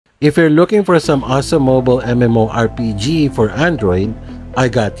If you're looking for some awesome mobile MMORPG for Android, I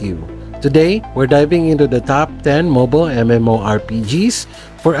got you. Today, we're diving into the top 10 mobile MMORPGs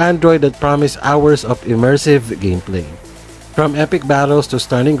for Android that promise hours of immersive gameplay. From epic battles to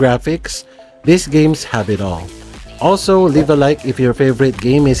stunning graphics, these games have it all. Also, leave a like if your favorite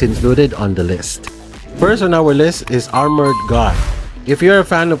game is included on the list. First on our list is Armored God. If you're a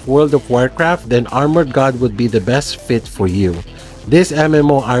fan of World of Warcraft, then Armored God would be the best fit for you. This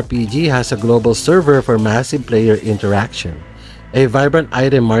MMORPG has a global server for massive player interaction, a vibrant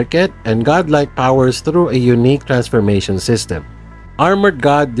item market, and godlike powers through a unique transformation system. Armored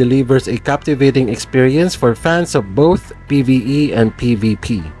God delivers a captivating experience for fans of both PvE and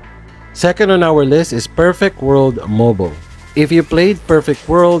PvP. Second on our list is Perfect World Mobile. If you played Perfect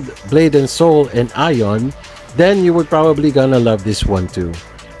World, Blade and Soul, and Ion, then you would probably gonna love this one too.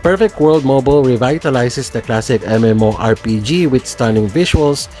 Perfect World Mobile revitalizes the classic MMORPG with stunning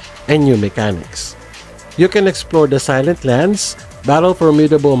visuals and new mechanics. You can explore the Silent Lands, battle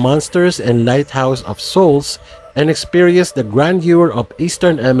formidable monsters and Lighthouse of Souls, and experience the grandeur of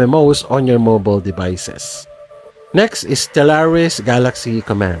Eastern MMOs on your mobile devices. Next is Stellaris Galaxy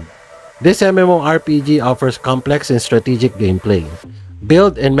Command. This MMORPG offers complex and strategic gameplay.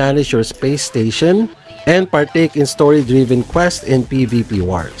 Build and manage your space station, and partake in story-driven quests in PvP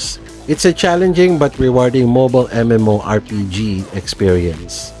wars. It's a challenging but rewarding mobile MMORPG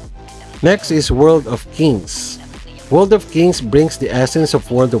experience. Next is World of Kings. World of Kings brings the essence of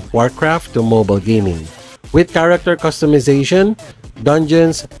World of Warcraft to mobile gaming. With character customization,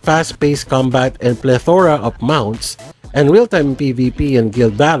 dungeons, fast-paced combat, and plethora of mounts, and real-time PvP and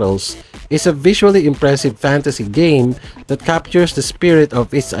guild battles, is a visually impressive fantasy game that captures the spirit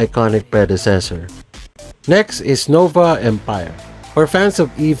of its iconic predecessor. Next is Nova Empire. For fans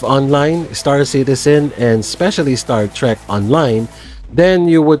of EVE Online, Star Citizen, and especially Star Trek Online, then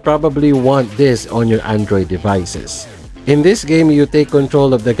you would probably want this on your Android devices. In this game, you take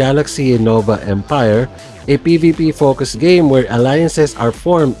control of the galaxy in Nova Empire, a PvP-focused game where alliances are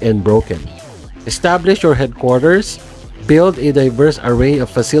formed and broken. Establish your headquarters, build a diverse array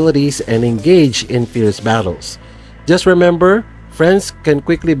of facilities, and engage in fierce battles. Just remember, friends can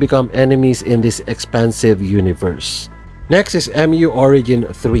quickly become enemies in this expansive universe. Next is MU Origin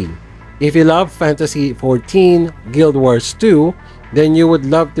 3. If you love Fantasy 14, Guild Wars 2, then you would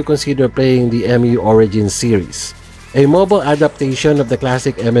love to consider playing the MU Origin series. A mobile adaptation of the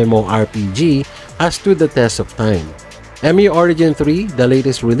classic MMORPG has stood the test of time. MU Origin 3, the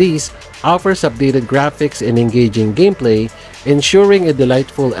latest release, offers updated graphics and engaging gameplay, ensuring a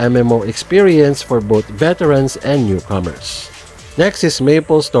delightful MMO experience for both veterans and newcomers. Next is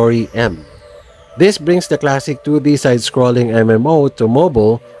Maplestory M. This brings the classic 2D side-scrolling MMO to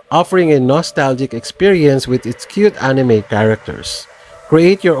mobile, offering a nostalgic experience with its cute anime characters.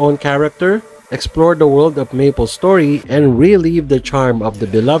 Create your own character, explore the world of Maplestory, and relive the charm of the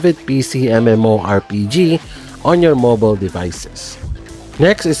beloved PC MMORPG on your mobile devices.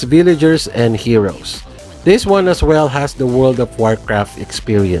 Next is Villagers and Heroes. This one as well has the World of Warcraft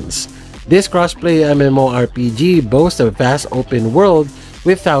experience. This crossplay MMORPG boasts a vast open world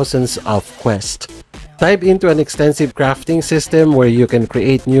with thousands of quests. Dive into an extensive crafting system where you can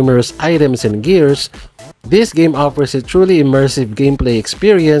create numerous items and gears. This game offers a truly immersive gameplay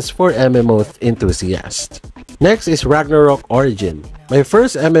experience for MMO enthusiasts. Next is Ragnarok Origin. My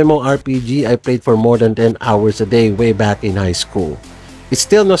first MMORPG I played for more than 10 hours a day way back in high school. It's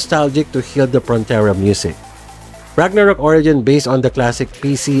still nostalgic to hear the Frontera music. Ragnarok Origin, based on the classic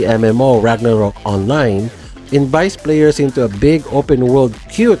PC MMO Ragnarok Online, invites players into a big open-world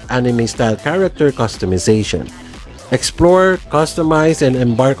cute anime-style character customization. Explore, customize, and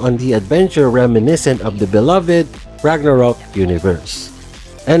embark on the adventure reminiscent of the beloved Ragnarok universe.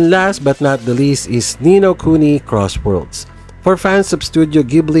 And last but not the least is No Kuni Crossworlds. For fans of Studio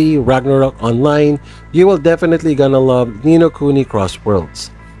Ghibli Ragnarok Online, you will definitely gonna love No Kuni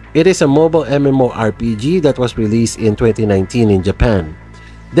Crossworlds. It is a mobile MMORPG that was released in 2019 in Japan.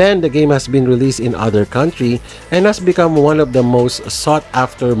 Then, the game has been released in other countries and has become one of the most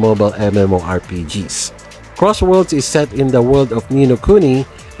sought-after mobile MMORPGs. Crossworlds is set in the world of Ni no Kuni,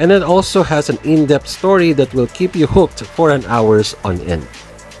 and it also has an in-depth story that will keep you hooked for an hours on end.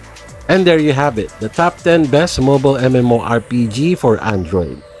 And there you have it, the top 10 best mobile MMORPG for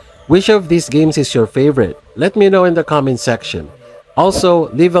Android. Which of these games is your favorite? Let me know in the comment section. Also,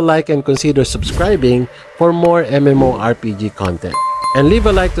 leave a like and consider subscribing for more MMORPG content. And leave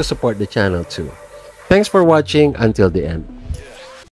a like to support the channel too. Thanks for watching until the end.